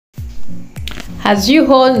As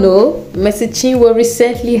you all know, Mercy Chinwo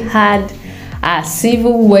recently had a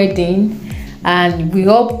civil wedding, and we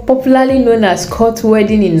all popularly known as court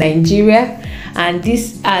wedding in Nigeria. And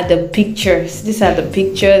these are the pictures.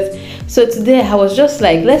 So today I was just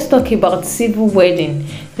like, let's talk about civil wedding.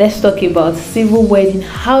 Let's talk about civil wedding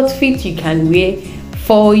outfit you can wear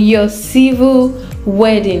for your civil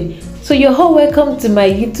wedding. So you're all welcome to my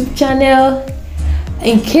YouTube channel.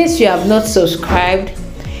 In case you have not subscribed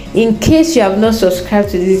to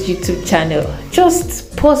this YouTube channel,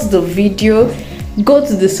 just pause the video, go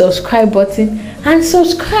to the subscribe button and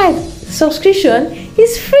subscribe. Subscription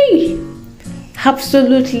is free,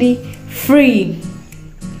 absolutely free.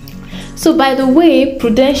 So by the way,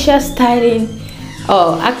 Prudential Styling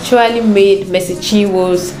actually made Mercy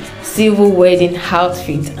Chinwo's civil wedding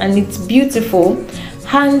outfit, and it's beautiful.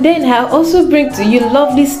 And then I also bring to you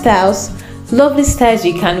lovely styles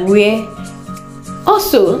you can wear.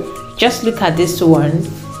 Also, just look at this one,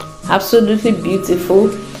 absolutely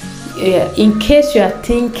beautiful. In case you are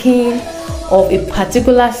thinking of a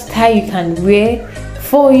particular style you can wear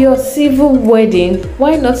for your civil wedding,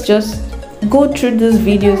 why not just go through these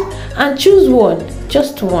videos and choose one,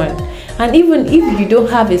 just one. And even if you don't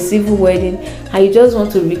have a civil wedding and you just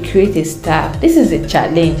want to recreate a style, this is a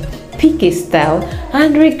challenge. Pick a style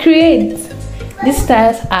and recreate. These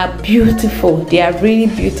styles are beautiful, they are really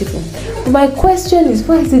beautiful. But my question is,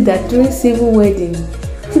 why is it that during civil wedding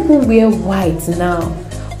people wear white now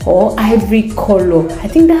or ivory color? I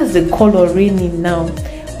think that's the color reigning now.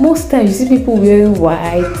 Most times you see people wearing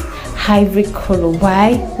white, ivory color.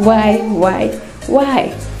 Why?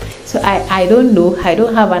 So I don't know. I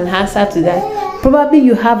don't have an answer to that. Probably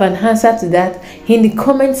you have an answer to that in the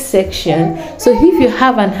comment section. So if you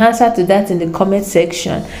have an answer to that in the comment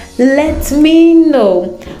section, let me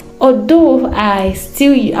know. Although I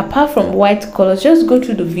still, apart from white colors, just go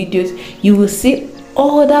through the videos, you will see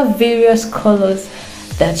other various colors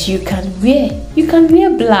that you can wear. You can wear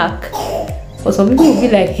black. Or some people will be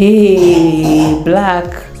like, hey,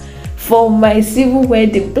 black for my civil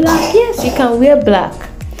wedding. Black, yes, you can wear black.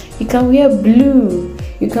 You can wear blue.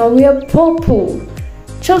 You can wear purple.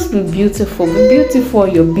 Just be beautiful. Be beautiful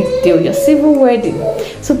on your big deal, your civil wedding.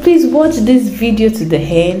 So please watch this video to the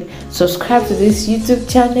end. Subscribe to this YouTube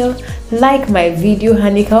channel. Like my video,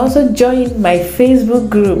 and you can also join my Facebook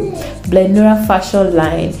group, Blenura Fashion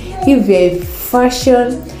Line. If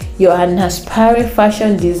you're an aspiring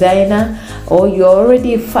fashion designer, or you're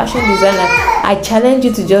already a fashion designer, I challenge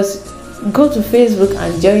you to just go to Facebook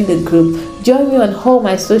and join the group. Join me on all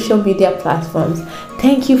my social media platforms.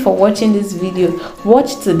 Thank you for watching this video.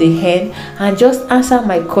 Watch to the end and just answer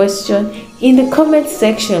my question in the comment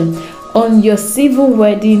section on your civil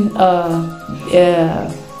wedding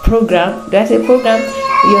program. Do I say program?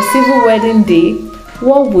 Your civil wedding day.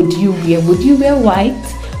 What would you wear? Would you wear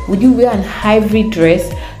white? Would you wear an ivory dress,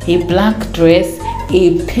 a black dress,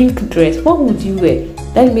 a pink dress? What would you wear?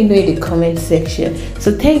 Let me know in the comment section.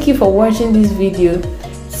 So thank you for watching this video.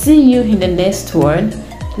 See you in the next one.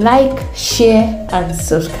 Like, share and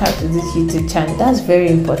subscribe to this YouTube channel. That's very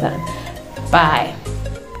important. Bye.